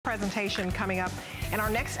presentation coming up in our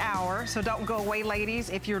next hour, so don't go away, ladies.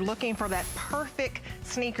 If you're looking for that perfect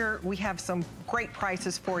sneaker, we have some great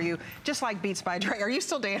prices for you, just like Beats by Dre. Are you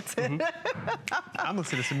still dancing? I'm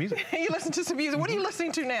listening to some music. You listen to some music. What are you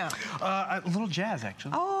listening to now? A little jazz,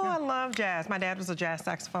 actually. Oh, yeah. I love jazz. My dad was a jazz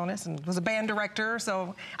saxophonist and was a band director,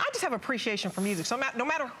 so I just have appreciation for music. So no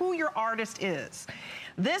matter who your artist is,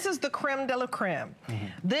 this is the creme de la creme.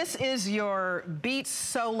 This is your Beats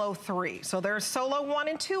Solo 3. So there's Solo 1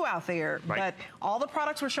 and 2 out there, but all the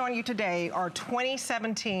products we're showing you today are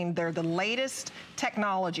 2017. They're the latest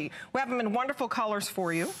technology. We have them in wonderful colors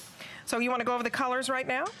for you. So you want to go over the colors right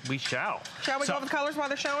now? We shall. Shall we go over the colors while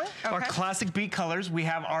they're showing? Okay. Our classic Beat colors, we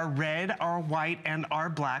have our red, our white, and our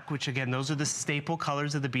black, which again, those are the staple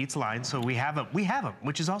colors of the Beats line. So we have them,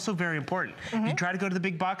 which is also very important. You try to go to the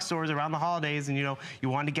big box stores around the holidays and you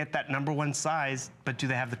want to get that #1 size, but do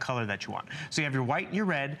they have the color that you want? So you have your white and your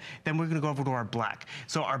red, then we're gonna go over to our black.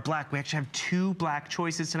 So our black, we actually have 2 black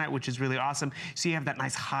choices tonight, which is really awesome. So you have that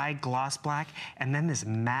nice high gloss black, and then this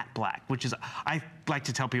matte black, which is, I like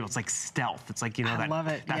to tell people, it's like stealth. It's like, I love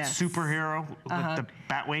it. That superhero with the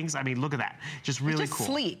bat wings. I mean, look at that. Just really cool.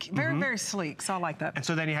 Sleek, very, very sleek. So I like that. And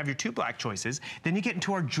so then you have your 2 black choices. Then you get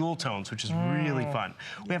into our jewel tones, which is really fun.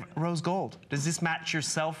 We have rose gold. Does this match your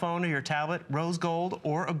cell phone or your tablet? Rose gold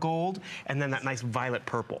or a gold, and then that nice violet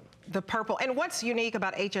purple. The purple. And what's unique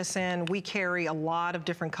about HSN, we carry a lot of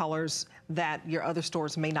different colors that your other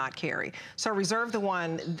stores may not carry. So reserve the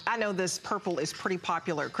one. I know this purple is pretty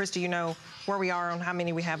popular. Chris, do you know where we are on how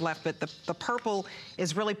many we have left? But the purple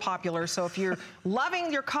is really popular. So if you're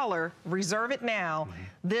loving your color, reserve it now.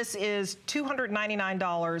 This is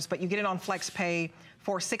 $299, but you get it on FlexPay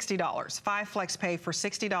for $60. 5 FlexPay for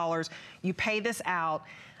 $60. You pay this out.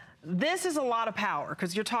 This is a lot of power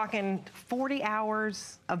because you're talking 40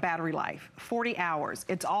 hours of battery life, 40 hours.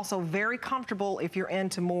 It's also very comfortable if you're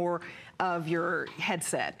into more of your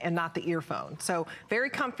headset and not the earphone. So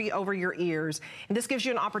very comfy over your ears. And this gives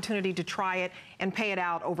you an opportunity to try it and pay it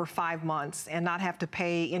out over 5 months and not have to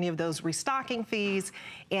pay any of those restocking fees.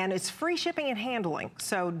 And it's free shipping and handling.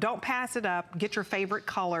 So don't pass it up. Get your favorite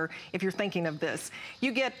color if you're thinking of this.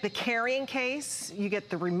 You get the carrying case. You get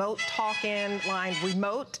the RemoteTalk InLine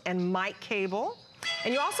remote and mic cable.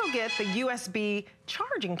 And you also get the USB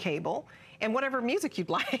charging cable and whatever music you'd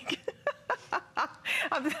like.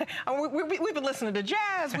 We've been listening to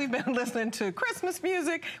jazz, we've been listening to Christmas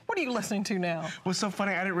music. What are you listening to now? What's so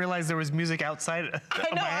funny, I didn't realize there was music outside of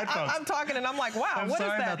my headphones. I'm talking and I'm like, wow, what is that? I'm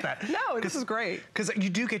sorry about that. No, this is great. Because you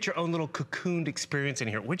do get your own little cocooned experience in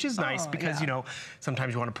here, which is nice because,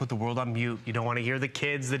 sometimes you want to put the world on mute. You don't want to hear the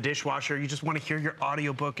kids, the dishwasher. You just want to hear your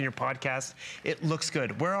audiobook and your podcast. It looks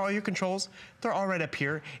good. Where are all your controls? They're all right up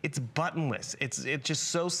here. It's buttonless. It's just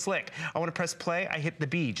so slick. I want to press play, I hit the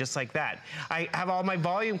B just like that. I have all my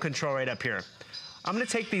volume control right up here. I'm gonna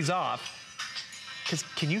take these off, because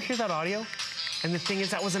can you hear that audio? And the thing is,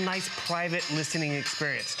 that was a nice private listening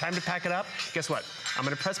experience. Time to pack it up. Guess what? I'm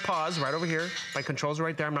gonna press pause right over here. My controls are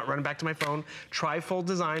right there. I'm not running back to my phone. Tri-fold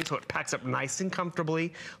design, so it packs up nice and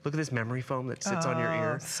comfortably. Look at this memory foam that sits on your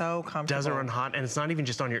ear. So comfortable. Doesn't run hot, and it's not even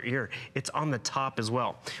just on your ear. It's on the top as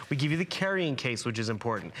well. We give you the carrying case, which is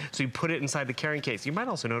important. So you put it inside the carrying case. You might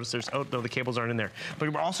also notice there's, oh no, the cables aren't in there.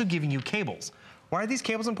 But we're also giving you cables. Why are these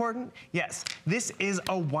cables important? Yes, this is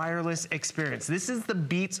a wireless experience. This is the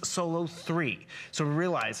Beats Solo 3. So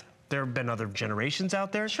realize there have been other generations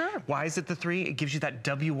out there. Sure. Why is it the 3? It gives you that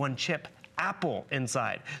W1 chip. Apple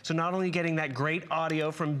inside. So not only getting that great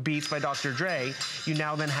audio from Beats by Dr. Dre, you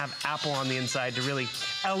now then have Apple on the inside to really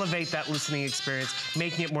elevate that listening experience,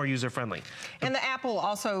 making it more user-friendly. And the Apple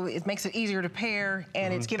also, it makes it easier to pair,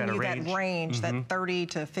 and it's giving you that range, that 30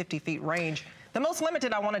 to 50 feet range. The most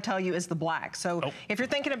limited I want to tell you is the black. So if you're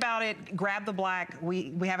thinking about it, grab the black.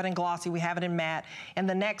 We have it in glossy, we have it in matte, and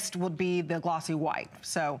the next would be the glossy white.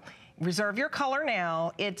 So reserve your color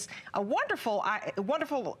now. It's a wonderful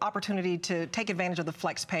opportunity to take advantage of the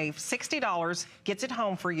FlexPay. $60 gets it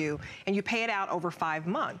home for you, and you pay it out over 5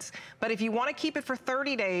 months. But if you want to keep it for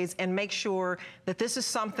 30 days and make sure that this is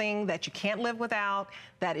something that you can't live without,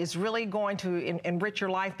 that is really going to enrich your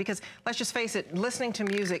life, because let's just face it, listening to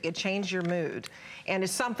music, it changes your mood. And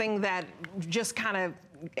it's something that just kind of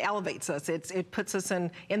elevates us. It puts us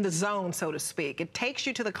in the zone, so to speak. It takes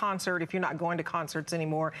you to the concert if you're not going to concerts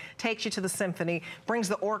anymore, takes you to the symphony, brings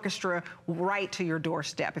the orchestra right to your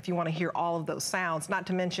doorstep if you want to hear all of those sounds. Not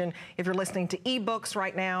to mention, if you're listening to ebooks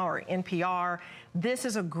right now or NPR, this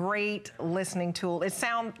is a great listening tool. It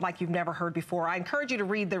sounds like you've never heard before. I encourage you to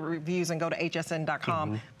read the reviews and go to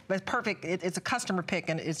hsn.com. But it's perfect. It's a customer pick,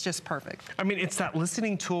 and it's just perfect. I mean, it's that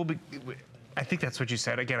listening tool. I think that's what you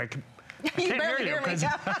said. Again, You barely hear me.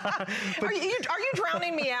 Are you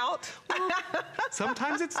drowning me out?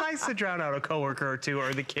 Sometimes it's nice to drown out a coworker or two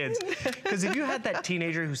or the kids. Because if you had that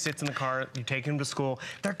teenager who sits in the car, you take him to school,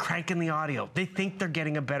 they're cranking the audio. They think they're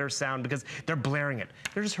getting a better sound because they're blaring it.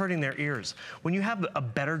 They're just hurting their ears. When you have a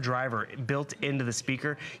better driver built into the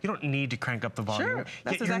speaker, you don't need to crank up the volume. Sure,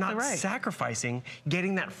 that's exactly right. You're not sacrificing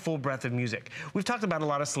getting that full breadth of music. We've talked about a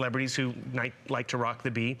lot of celebrities who like to rock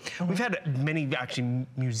the Bee. We've had many actually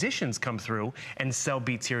musicians come through and sell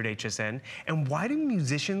Beats here at HSN. And why do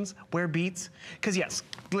musicians wear Beats? Because yes,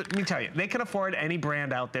 let me tell you, they can afford any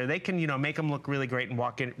brand out there. They can, you know, make them look really great and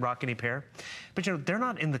rock any pair. But you know, they're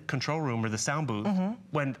not in the control room or the sound booth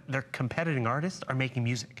when their competing artists are making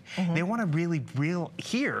music. They want to really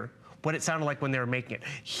hear what it sounded like when they were making it.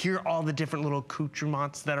 Hear all the different little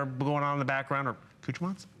accoutrements that are going on in the background, or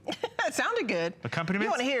accoutrements? It sounded good. Accompaniments? You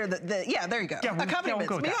want to hear yeah, there you go. Yeah, accompaniments.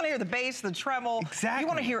 You want to hear the bass, the treble. Exactly. You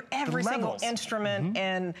want to hear every single instrument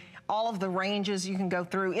and all of the ranges you can go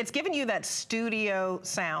through. It's giving you that studio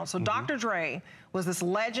sound. So Dr. Dre was this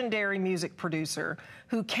legendary music producer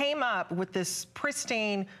who came up with this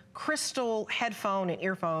pristine crystal headphone and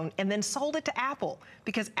earphone and then sold it to Apple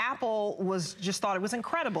because Apple just thought it was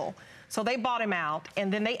incredible. So they bought him out,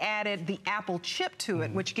 and then they added the Apple chip to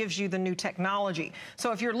it, which gives you the new technology.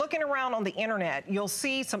 So if you're looking around on the internet, you'll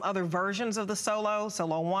see some other versions of the Solo,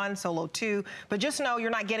 Solo 1, Solo 2, but just know you're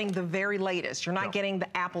not getting the very latest. You're not getting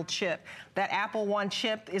the Apple chip. That Apple One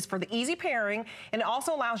chip is for the easy pairing, and it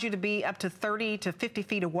also allows you to be up to 30 to 50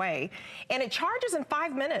 feet away, and it charges in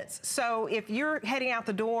 5 minutes. So if you're heading out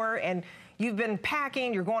the door and you've been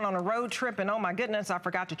packing, you're going on a road trip, and oh my goodness, I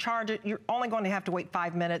forgot to charge it, you're only going to have to wait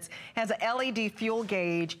 5 minutes. It has a LED fuel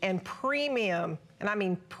gauge and premium, and I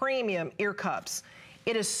mean premium ear cups.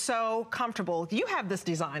 It is so comfortable. You have this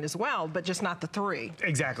design as well, but just not the 3.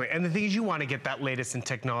 Exactly, and the thing is you want to get that latest in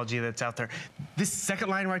technology that's out there. This second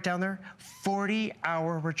line right down there,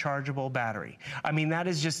 40-hour rechargeable battery. I mean, that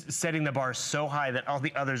is just setting the bar so high that all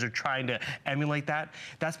the others are trying to emulate that.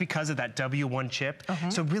 That's because of that W1 chip.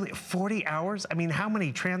 So really, 40 hours? I mean, how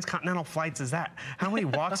many transcontinental flights is that? How many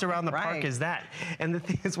walks around the park is that? And the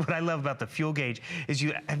thing is, what I love about the fuel gauge is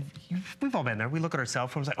we've all been there. We look at our cell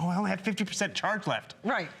phones like, oh, I only had 50% charge left.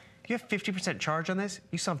 Right. If you have 50% charge on this,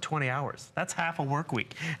 you still have 20 hours. That's half a work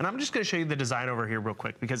week. And I'm just gonna show you the design over here real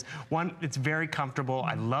quick because one, it's very comfortable.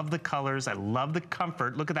 I love the colors. I love the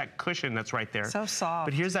comfort. Look at that cushion that's right there. So soft.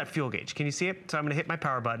 But here's that fuel gauge. Can you see it? So I'm gonna hit my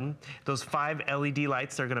power button. Those 5 LED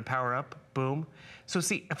lights are gonna power up, boom. So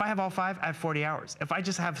see, if I have all 5, I have 40 hours. If I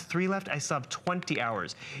just have 3 left, I still have 20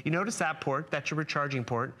 hours. You notice that port, that's your recharging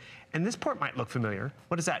port. And this port might look familiar.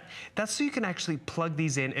 What is that? That's so you can actually plug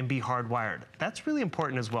these in and be hardwired. That's really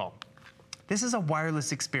important as well. This is a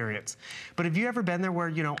wireless experience. But have you ever been there where,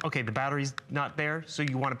 you know, okay, the battery's not there, so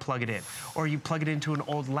you want to plug it in. Or you plug it into an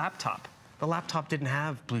old laptop. The laptop didn't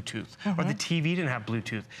have Bluetooth, or the TV didn't have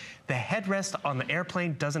Bluetooth. The headrest on the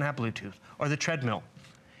airplane doesn't have Bluetooth, or the treadmill.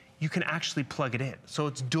 You can actually plug it in. So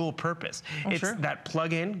it's dual purpose. It's that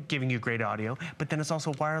plug-in giving you great audio, but then it's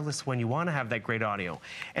also wireless when you want to have that great audio.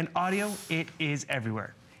 And audio, it is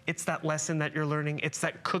everywhere. It's that lesson that you're learning. It's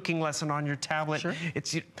that cooking lesson on your tablet. I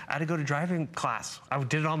had to go to driving class. I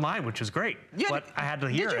did it online, which was great. But I had to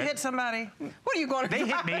hear it. Did you hit somebody? What are you going to do?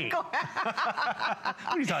 They hit me. What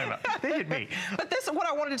are you talking about? They hit me. But this is what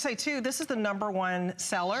I wanted to say too. This is the #1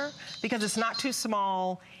 seller because it's not too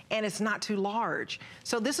small and it's not too large.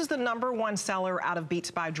 So this is the #1 seller out of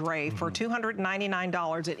Beats by Dre for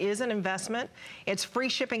 $299. It is an investment. It's free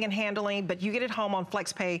shipping and handling, but you get it home on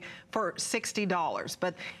FlexPay for $60.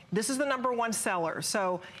 But this is the #1 seller.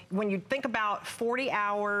 So when you think about 40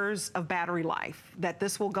 hours of battery life, that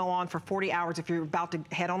this will go on for 40 hours if you're about to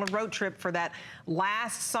head on a road trip for that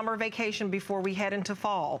last summer vacation before we head into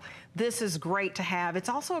fall. This is great to have. It's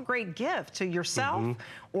also a great gift to yourself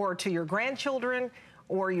or to your grandchildren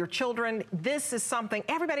or your children. This is something,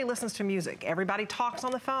 everybody listens to music. Everybody talks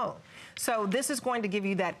on the phone. So this is going to give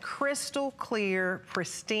you that crystal clear,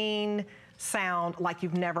 pristine sound like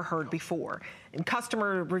you've never heard before. And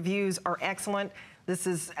customer reviews are excellent. This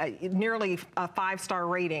is nearly a 5-star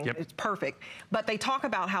rating. It's perfect. But they talk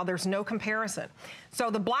about how there's no comparison. So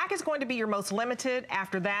the black is going to be your most limited.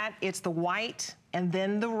 After that, it's the white and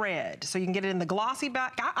then the red. So you can get it in the glossy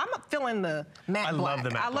black. I'm feeling the matte black.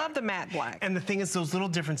 I love the matte black. And the thing is, those little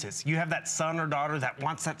differences. You have that son or daughter that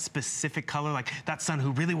wants that specific color, like that son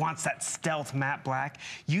who really wants that stealth matte black.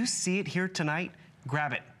 You see it here tonight,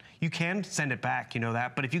 grab it. You can send it back, you know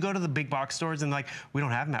that, but if you go to the big box stores and like, we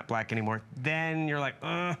don't have matte black anymore, then you're like,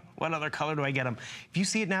 what other color do I get them? If you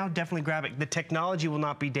see it now, definitely grab it. The technology will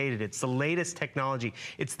not be dated. It's the latest technology.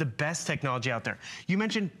 It's the best technology out there. You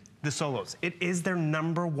mentioned the Solos. It is their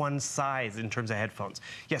 #1 size in terms of headphones.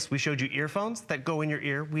 Yes, we showed you earphones that go in your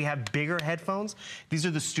ear. We have bigger headphones. These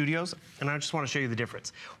are the Studios, and I just want to show you the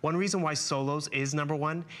difference. One reason why Solos is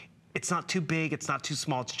 #1, it's not too big, it's not too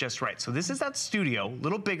small, it's just right. So this is that Studio, a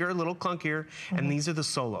little bigger, a little clunkier, and these are the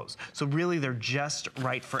Solos. So really, they're just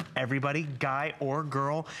right for everybody, guy or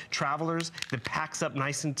girl, travelers, that packs up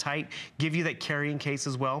nice and tight, give you that carrying case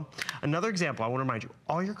as well. Another example, I want to remind you,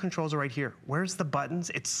 all your controls are right here. Where's the buttons?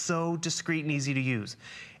 It's so discreet and easy to use.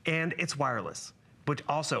 And it's wireless. But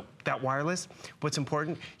also, that wireless, what's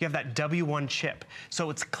important, you have that W1 chip.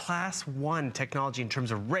 So it's class 1 technology in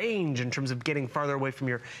terms of range, in terms of getting farther away from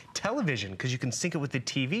your television, because you can sync it with the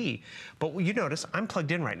TV. But you notice, I'm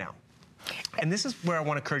plugged in right now. And this is where I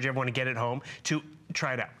want to encourage everyone to get it home to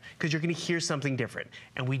try it out, because you're going to hear something different.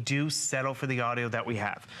 And we do settle for the audio that we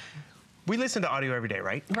have. We listen to audio every day,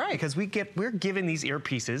 right? Right. Because we're given these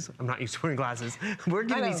earpieces. I'm not used to wearing glasses. We're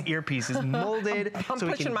given these earpieces molded. I'm so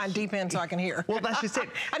pushing mine deep in so I can hear. Well, that's just it.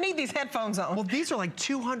 I need these headphones on. Well, these are like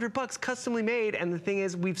 $200, customly made. And the thing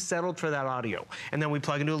is, we've settled for that audio. And then we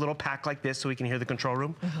plug into a little pack like this so we can hear the control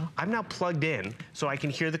room. I'm now plugged in so I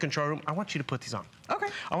can hear the control room. I want you to put these on. Okay.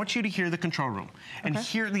 I want you to hear the control room and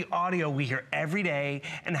hear the audio we hear every day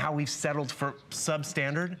and how we've settled for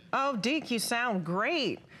substandard. Oh, Deke, you sound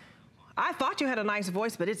great. I thought you had a nice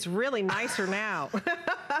voice, but it's really nicer now.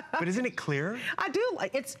 But isn't it clear? I do.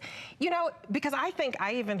 It's, you know, because I think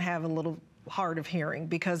I even have a little hard of hearing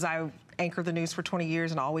because I anchored the news for 20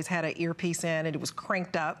 years and always had an earpiece in and it was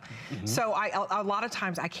cranked up. So a lot of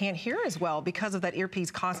times I can't hear as well because of that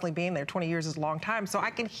earpiece constantly being there. 20 years is a long time. So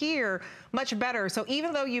I can hear much better. So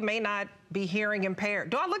even though you may not be hearing impaired,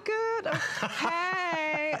 do I look good?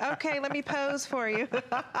 Hey, okay, let me pose for you.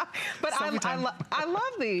 But I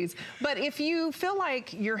love these. But if you feel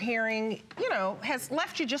like your hearing, you know, has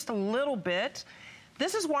left you just a little bit,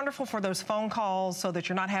 this is wonderful for those phone calls so that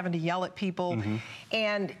you're not having to yell at people.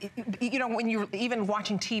 And, you know, when you're even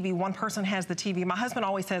watching TV, one person has the TV. My husband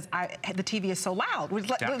always says, the TV is so loud, which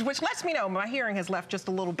lets me know my hearing has left just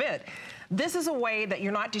a little bit. This is a way that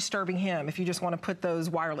you're not disturbing him if you just want to put those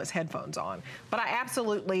wireless headphones on. But I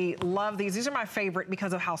absolutely love these. These are my favorite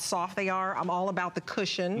because of how soft they are. I'm all about the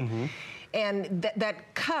cushion. And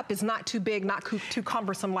that cup is not too big, not too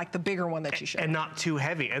cumbersome like the bigger one that you showed. And not too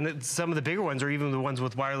heavy. And some of the bigger ones, or even the ones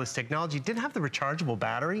with wireless technology, didn't have the rechargeable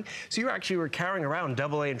battery. So you actually were carrying around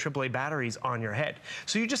AA and AAA batteries on your head.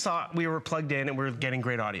 So you just saw we were plugged in and we were getting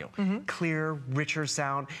great audio. Clear, richer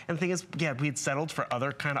sound. And the thing is, yeah, we had settled for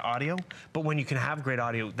other kind of audio, but when you can have great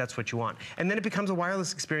audio, that's what you want. And then it becomes a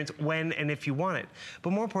wireless experience when and if you want it.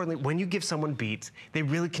 But more importantly, when you give someone Beats, they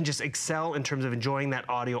really can just excel in terms of enjoying that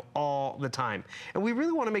audio all the time. And we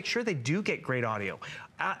really want to make sure they do get great audio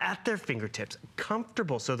at their fingertips,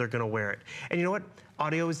 comfortable so they're going to wear it. And you know what?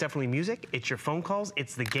 Audio is definitely music. It's your phone calls.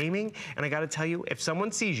 It's the gaming. And I got to tell you, if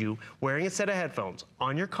someone sees you wearing a set of headphones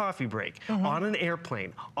on your coffee break, on an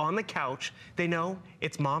airplane, on the couch, they know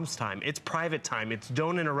it's mom's time. It's private time. It's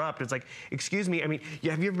don't interrupt. It's like, excuse me. I mean,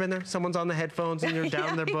 have you ever been there? Someone's on the headphones and you're down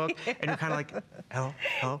in their book and you're kind of like, hello,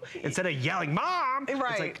 hello. Instead of yelling, Mom, it's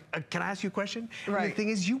like, can I ask you a question? And the thing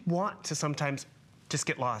is, you want to sometimes just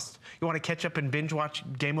get lost. You want to catch up and binge watch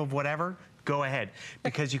Game of whatever? Go ahead,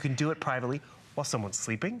 because you can do it privately while someone's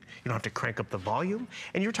sleeping. You don't have to crank up the volume.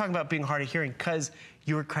 And you're talking about being hard of hearing because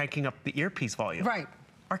you were cranking up the earpiece volume. Right.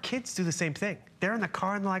 Our kids do the same thing. They're in the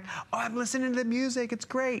car and they're like, oh, I'm listening to the music, it's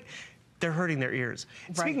great. They're hurting their ears.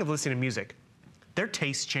 Speaking of listening to music, their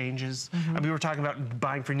taste changes. I mean, we were talking about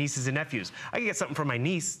buying for nieces and nephews. I can get something for my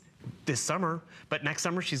niece this summer, but next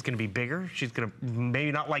summer she's going to be bigger. She's going to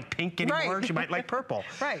maybe not like pink anymore. She might like purple.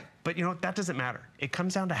 But you know, that doesn't matter. It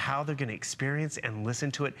comes down to how they're going to experience and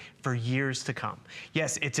listen to it for years to come.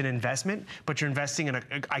 Yes, it's an investment, but you're investing in an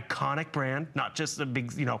iconic brand, not just a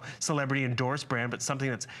big, you know, celebrity endorsed brand, but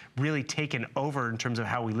something that's really taken over in terms of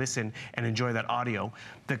how we listen and enjoy that audio.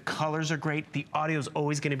 The colors are great. The audio is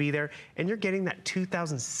always going to be there, and you're getting that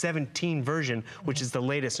 2017 version, which is the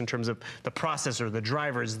latest in terms of the processor, the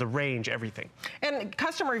drivers, the range, everything. And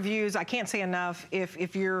customer reviews, I can't say enough.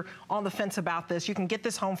 If you're on the fence about this, you can get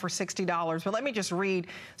this home for $60. But let me just read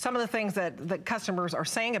some of the things that the customers are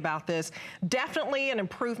saying about this. Definitely an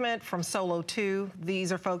improvement from Solo 2.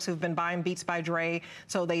 These are folks who've been buying Beats by Dre,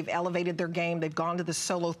 so they've elevated their game. They've gone to the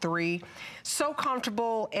Solo 3. So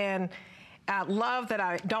comfortable, and I love that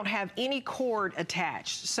I don't have any cord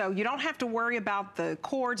attached. So you don't have to worry about the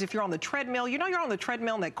cords if you're on the treadmill. You know you're on the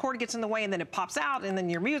treadmill and that cord gets in the way and then it pops out and then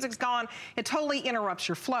your music's gone. It totally interrupts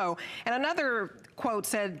your flow. And another quote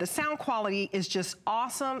said, the sound quality is just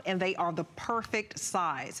awesome and they are the perfect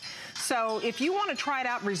size. So if you want to try it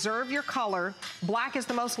out, reserve your color. Black is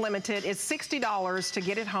the most limited. It's $60 to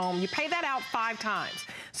get it home. You pay that out 5 times.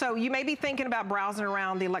 So you may be thinking about browsing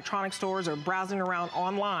around the electronic stores or browsing around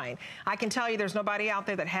online. I can tell you there's nobody out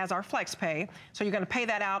there that has our FlexPay. So you're going to pay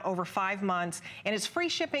that out over 5 months and it's free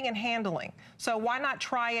shipping and handling. So why not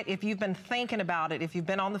try it if you've been thinking about it, if you've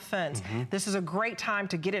been on the fence. This is a great time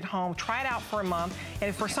to get it home. Try it out for a month. And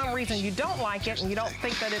if for some reason you don't like it and you don't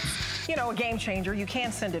think that it's, you know, a game changer, you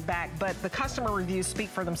can send it back. But the customer reviews speak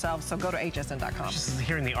for themselves. So go to hsn.com. Just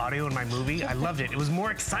hearing the audio in my movie, I loved it. It was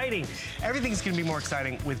more exciting. Everything's going to be more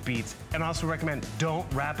exciting with Beats. And I also recommend don't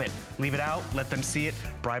wrap it. Leave it out, let them see it,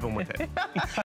 bribe them with it.